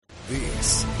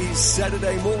This is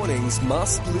Saturday morning's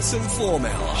must-listen form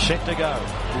hour. Set to go.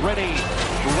 Ready.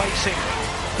 Racing.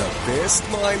 The best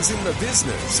minds in the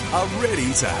business are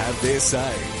ready to have their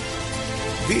say.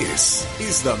 This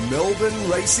is the Melbourne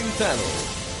Racing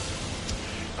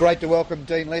Panel. Great to welcome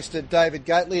Dean Lester, David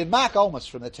Gately and Mark Olmos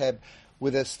from the Tab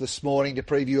with us this morning to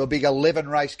preview a big 11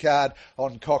 race card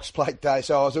on Cox Plate Day.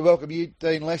 So I was to welcome you,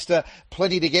 Dean Lester.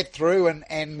 Plenty to get through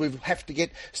and we have to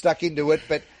get stuck into it,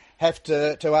 but have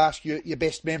to ask you your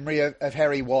best memory of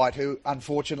Harry White, who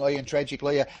unfortunately and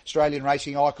tragically, an Australian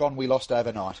racing icon, we lost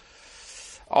overnight.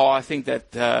 Oh, I think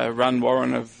that run,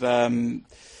 Warren, of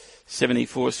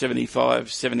 74,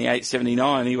 75, 78,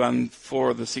 79, he won 4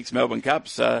 of the 6 Melbourne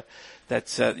Cups. That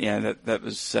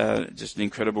was just an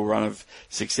incredible run of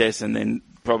success. And then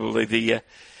probably the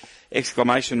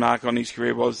exclamation mark on his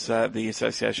career was the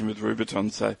association with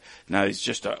Rubiton. So, no, he's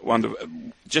just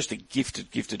a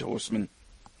gifted horseman.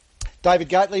 David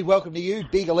Gately, welcome to you.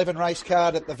 Big 11 race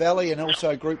card at the Valley and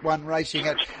also Group 1 racing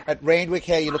at Randwick.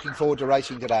 How are you looking forward to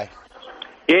racing today?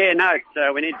 Yeah, no,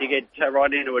 so we need to get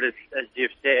right into it, as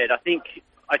you've said. I think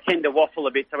I tend to waffle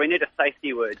a bit, so we need a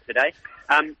safety word today.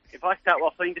 If I start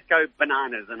waffling, just go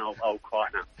bananas and I'll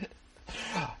quieten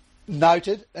up.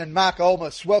 Noted. And Mark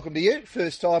Olmos, welcome to you.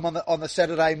 First time on the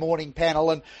Saturday morning panel,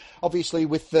 and obviously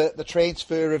with the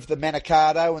transfer of the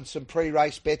Manikato and some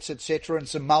pre-race bets, etc., and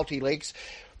some multi-legs.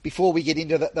 Before we get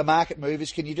into the market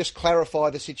movers, can you just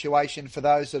clarify the situation for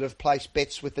those that have placed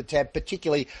bets with the Tab,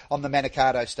 particularly on the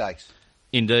Manikato Stakes?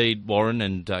 Indeed, Warren,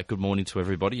 and good morning to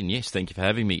everybody. And yes, thank you for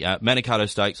having me. Manikato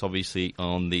Stakes, obviously,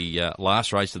 on the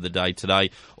last race of the day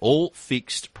today. All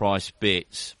fixed price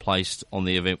bets placed on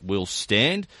the event will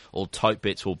stand. All tote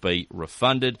bets will be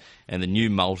refunded. And the new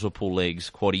multiple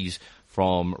legs, quaddies,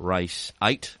 from race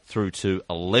 8 through to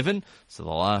 11. So the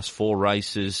last 4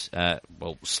 races,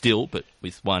 still, but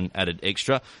with one added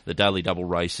extra. The daily double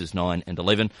races 9 and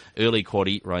 11. Early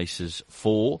quaddie races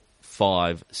 4,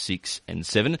 5, 6 and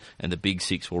 7. And the big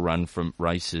 6 will run from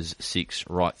races 6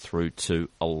 right through to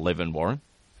 11, Warren.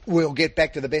 We'll get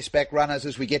back to the best back runners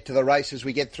as we get to the races,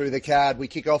 we get through the card. We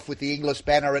kick off with the English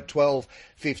Banner at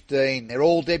 12.15. They're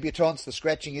all debutants. The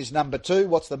scratching is number 2.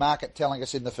 What's the market telling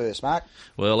us in the first, Mark?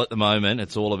 Well, at the moment,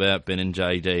 it's all about Ben and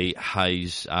JD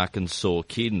Hayes, Arkansas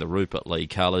Kid, and the Rupert Lee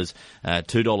colours.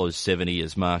 $2.70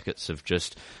 as markets have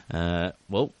just,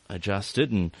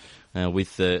 adjusted, and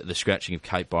with the scratching of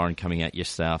Kate Byron coming out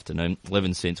yesterday afternoon.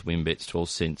 11 cents win bets, 12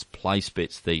 cents place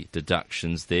bets, the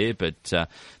deductions there. But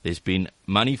there's been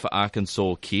money for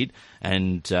Arkansas Kid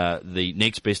and the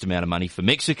next best amount of money for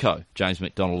Mexico, James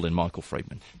McDonald and Michael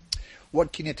Friedman.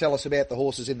 What can you tell us about the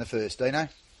horses in the first, Dino?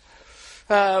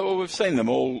 Well, we've seen them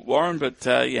all, Warren, but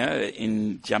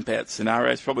in jump-out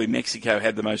scenarios, probably Mexico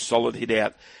had the most solid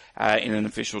hit-out in an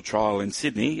official trial in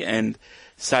Sydney, and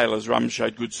Sailor's Rum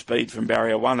showed good speed from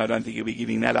barrier 1. I don't think he'll be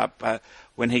giving that up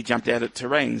when he jumped out at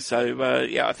Terang. So,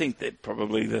 I think they're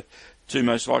probably the 2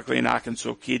 most likely. In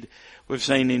Arkansas Kid, we've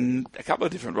seen in a couple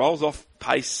of different roles, off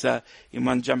pace in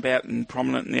one jump out and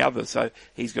prominent in the other. So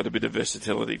he's got a bit of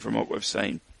versatility from what we've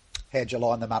seen. How'd you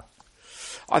line them up?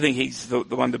 I think he's the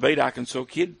one to beat, Arkansas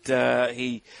Kid.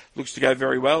 He looks to go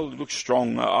very well. He looks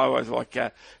strong. I always like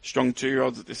strong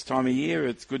 2-year-olds at this time of year.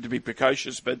 It's good to be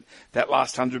precocious, but that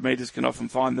last 100 metres can often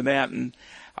find them out, and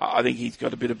I think he's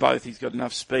got a bit of both. He's got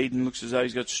enough speed and looks as though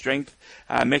he's got strength.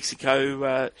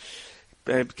 Mexico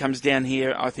comes down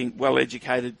here, I think, well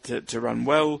educated to run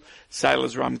well.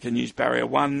 Sailor's Rum can use barrier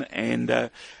 1, and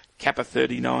Kappa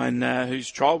 39, who's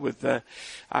trialled with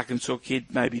Arkansas Kid,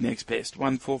 maybe next best.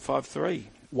 1, 4, 5, 3.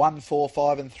 1, 4,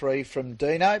 5 and 3 from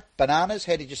Dino. Bananas,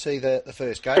 how did you see the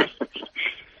first game?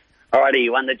 Alrighty, he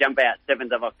won the jump out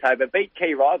 7th of October. Beat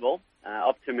key rival,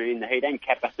 Optimum in the heat, and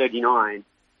Kappa 39.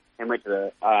 And went to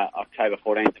the October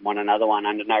 14th and won another one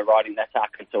under no riding. That's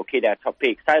Arkansas Kid, our top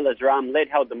pick. Sailor's Rum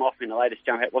held them off in the latest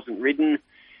jump out. Wasn't ridden.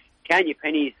 Kenya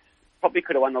Pennies probably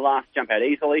could have won the last jump out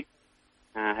easily.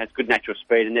 Has good natural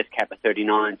speed, and there's Kappa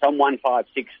 39. So I'm 1, 5,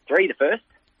 6, 3 the first.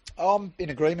 I'm in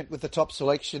agreement with the top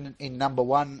selection in number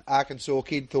 1. Arkansas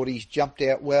Kid, thought he's jumped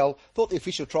out well. Thought the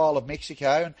official trial of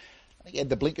Mexico, and I think he had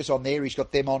the blinkers on there. He's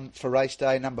got them on for race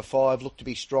day. Number 5 looked to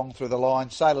be strong through the line.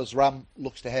 Sailor's Rum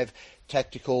looks to have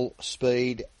tactical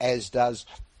speed, as does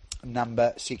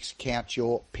number 6, Count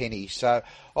Your Penny. So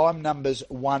I'm numbers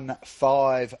 1,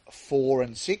 5, 4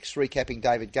 and 6, recapping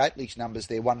David Gately's numbers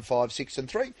there, 1, 5, 6 and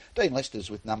 3. Dean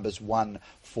Lester's with numbers 1,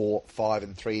 4, 5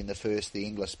 and 3 in the first, the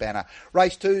English Banner.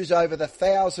 Race 2's over the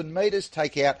 1,000 metres.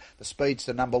 Take out the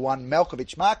speedster number 1,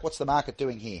 Malkovich. Mark, what's the market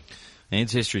doing here?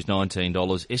 Ancestry is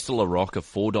 $19. Esther La Rocca,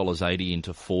 $4.80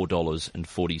 into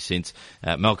 $4.40.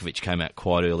 Malkovich came out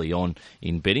quite early on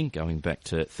in betting, going back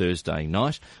to Thursday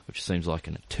night, which seems like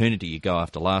an eternity ago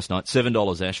after last night.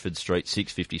 $7 Ashford Street,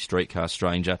 $6.50 Streetcar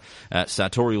Stranger.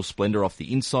 Sartorial Splendour off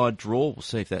the inside draw. We'll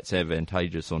see if that's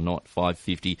advantageous or not.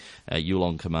 $5.50.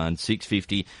 Yulong Command,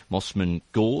 $6.50. Mossman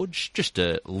Gorge, just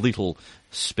a little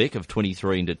spec of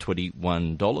 $23 into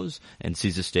 $21, and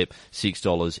Scissor Step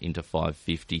 $6 into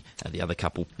 $5.50. The other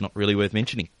couple not really worth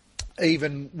mentioning.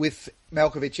 Even with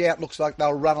Malkovich out, looks like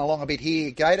they'll run along a bit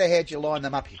here. Gator, how'd you line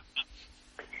them up here?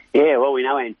 Yeah, well, we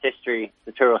know Ancestry,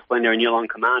 Sartorial Splendour and Yulong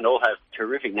Command all have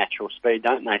terrific natural speed,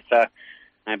 don't they? So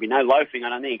there'll be no loafing, I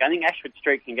don't think. I think Ashford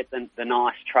Street can get the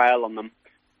nice trail on them.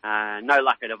 No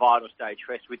luck at a vital stage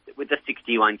first with the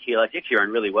 61 kilos. He actually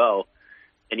ran really well.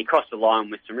 And he crossed the line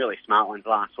with some really smart ones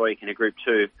last week in a Group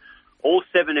 2. All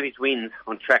 7 of his wins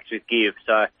on tracks with give,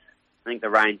 so I think the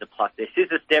reign's a plus there.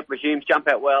 Scissor Step resumes, jump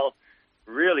out well.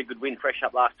 Really good win, fresh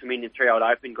up last Dominion 3-year-old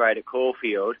Open grade at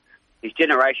Caulfield. His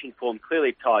generation form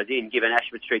clearly ties in, given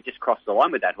Ashford Street just crossed the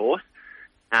line with that horse.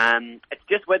 It's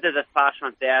just whether the Fast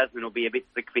 1000 will be a bit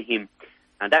slick for him.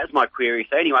 That was my query.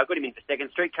 So anyway, I got him in for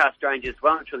second. Streetcar Stranger as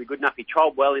well. It's really good enough. He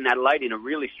trialled well in Adelaide in a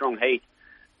really strong heat.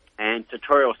 And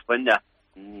Sartorial Splendour.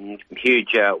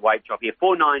 Huge weight drop here,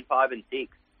 4, 9, 5 and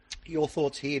 6. Your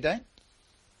thoughts here, Dane?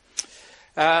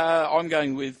 I'm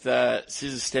going with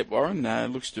Scissor Step, Warren.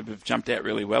 Looks to have jumped out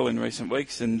really well in recent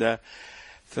weeks, and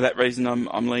for that reason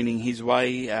I'm leaning his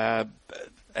way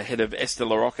ahead of Esther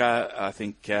La Rocca. I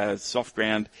think soft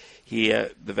ground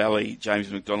here, the Valley,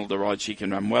 James McDonald, the ride, she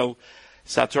can run well.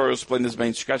 Sartorial Splendor's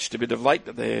been scratched a bit of late,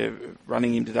 but they're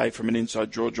running him today from an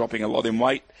inside draw, dropping a lot in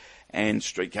weight. And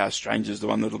Streetcar Stranger's the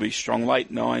one that'll be strong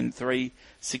late, 9, 3,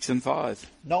 6 and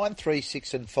 5. 9, 3,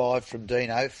 6 and 5 from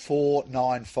Dino, 4,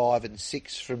 9, 5 and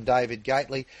 6 from David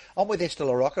Gately. I'm with Esther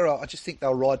La Rocca. I just think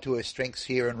they'll ride to her strengths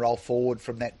here and roll forward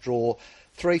from that draw.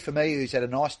 3 for me, who's had a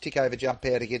nice tick-over jump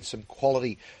out against some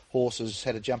quality horses,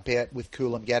 had a jump out with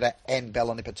Coolangatta and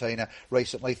Bella Nipotina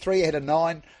recently. 3 ahead of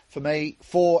 9 for me.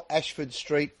 4, Ashford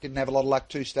Street, didn't have a lot of luck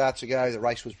 2 starts ago. The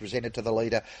race was presented to the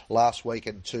leader last week,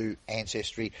 and 2,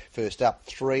 Ancestry first up.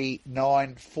 3,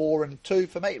 9, 4 and 2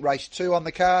 for me. Race 2 on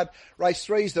the card. Race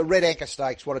 3 is the Red Anchor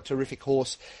Stakes. What a terrific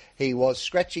horse he was.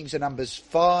 Scratchings are numbers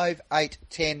 5, 8,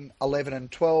 10, 11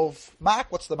 and 12. Mark,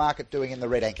 what's the market doing in the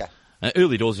Red Anchor?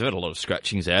 Early doors have had a lot of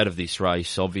scratchings out of this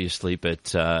race, obviously, but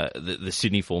the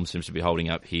Sydney form seems to be holding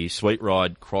up here. Sweet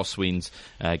Ride, Crosswinds,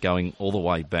 going all the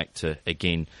way back to,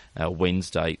 again,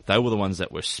 Wednesday. They were the ones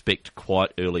that were spec'd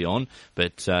quite early on,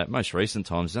 but most recent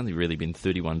times it's only really been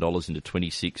 $31 into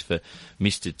 $26 for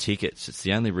Mr. Tickets. It's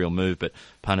the only real move, but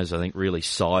punters, I think, really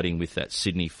siding with that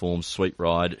Sydney form. Sweet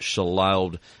Ride,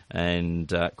 Shalailed,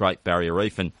 and Great Barrier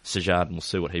Reef, and Sajard, and we'll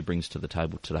see what he brings to the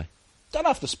table today. Don't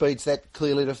know if the speed's that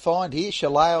clearly defined here.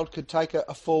 Shalailed could take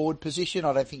a forward position.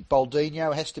 I don't think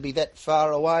Baldino has to be that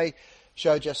far away.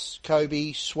 Show Just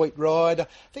Kobe, Sweet Ride. I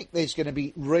think there's going to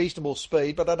be reasonable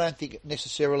speed, but I don't think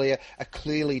necessarily a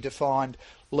clearly defined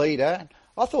leader.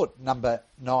 I thought number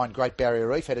 9, Great Barrier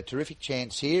Reef, had a terrific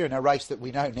chance here in a race that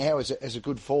we know now is a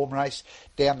good form race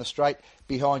down the straight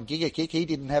behind Giga Kick. He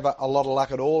didn't have a lot of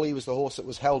luck at all. He was the horse that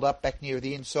was held up back near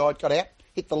the inside, got out,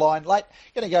 hit the line late.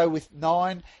 Going to go with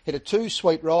 9, hit a 2,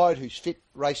 Sweet Ride, who's fit,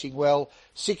 racing well.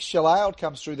 6, Shalailed,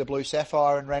 comes through the Blue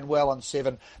Sapphire and ran well on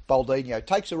 7, Baldino.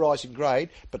 Takes a rise in grade,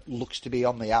 but looks to be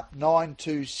on the up. 9,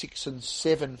 2, 6 and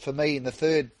 7 for me in the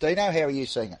third. Dino, how are you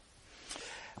seeing it?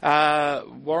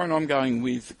 Warren, I'm going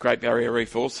with Great Barrier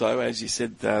Reef also, as you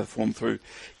said, form through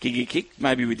Giga Kick.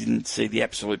 Maybe we didn't see the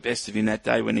absolute best of him that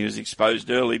day when he was exposed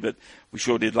early, but we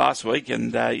sure did last week,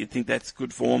 and you'd think that's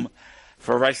good form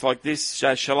for a race like this.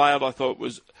 Shalailed, I thought,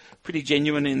 was pretty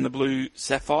genuine in the Blue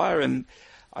Sapphire, and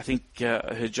I think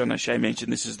I heard John O'Shea mention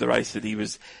this is the race that he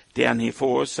was down here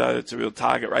for, so it's a real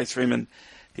target race for him, and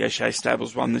the O'Shea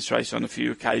stables won this race on a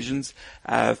few occasions.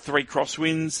 3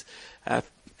 Crosswinds,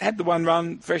 had the one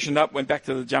run, freshened up, went back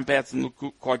to the jump outs and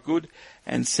looked quite good,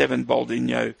 and 7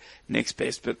 Baldino next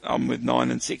best, but I'm with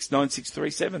 9 and 6, 9, 6, 3,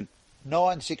 7.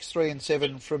 9, 6, 3 and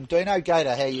 7 from Dino.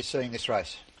 Gator, how are you seeing this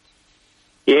race?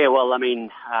 Yeah, well, I mean,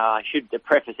 I should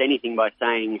preface anything by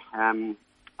saying I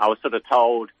was sort of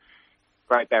told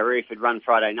Great Barrier Reef would run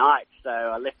Friday night, so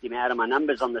I left him out of my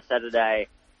numbers on the Saturday.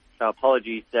 So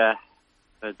apologies for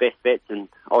best bets and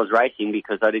Oz Racing,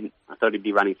 because I thought he'd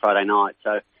be running Friday night.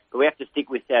 But we have to stick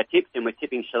with our tips, and we're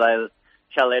tipping Shalailed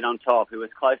on top, who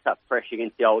was close up fresh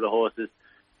against the older horses.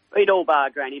 Beat all bar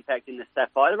Grand Impact in the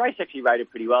Sapphire. The race actually rated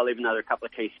pretty well, even though there were a couple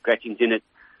of key scratchings in it.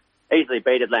 Easily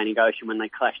beat Atlantic Ocean when they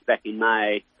clashed back in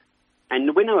May. And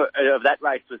the winner of that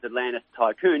race was Atlantis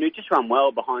Tycoon, who just run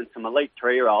well behind some elite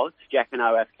 3-year-olds, Jack and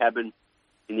OF Cabin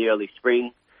in the early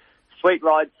spring. Sweet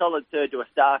Ride, solid third to a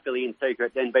star filly in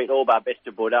secret, then beat All Bar Best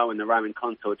of Bordeaux and the Roman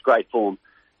Consorts. Great form.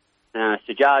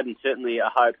 Sir Jardin, certainly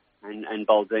a hope, and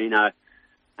Baldino.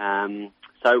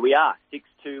 So we are 6,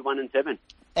 2, 1 and 7.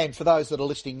 And for those that are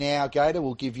listening now, Gator,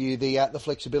 we'll give you the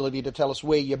flexibility to tell us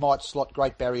where you might slot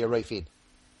Great Barrier Reef in.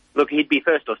 Look, he'd be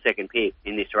first or second pick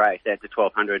in this race at the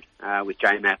 1200 with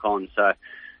J-Mac on. So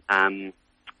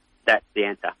that's the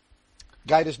answer.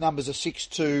 Gators numbers are 6,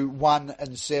 2, 1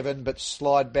 and 7, but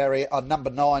Slide Barrier on number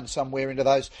 9 somewhere into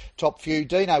those top few.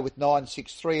 Dino with 9,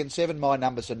 6, 3 and 7. My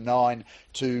numbers are 9,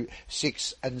 2,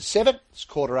 6 and 7. It's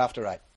 8:15.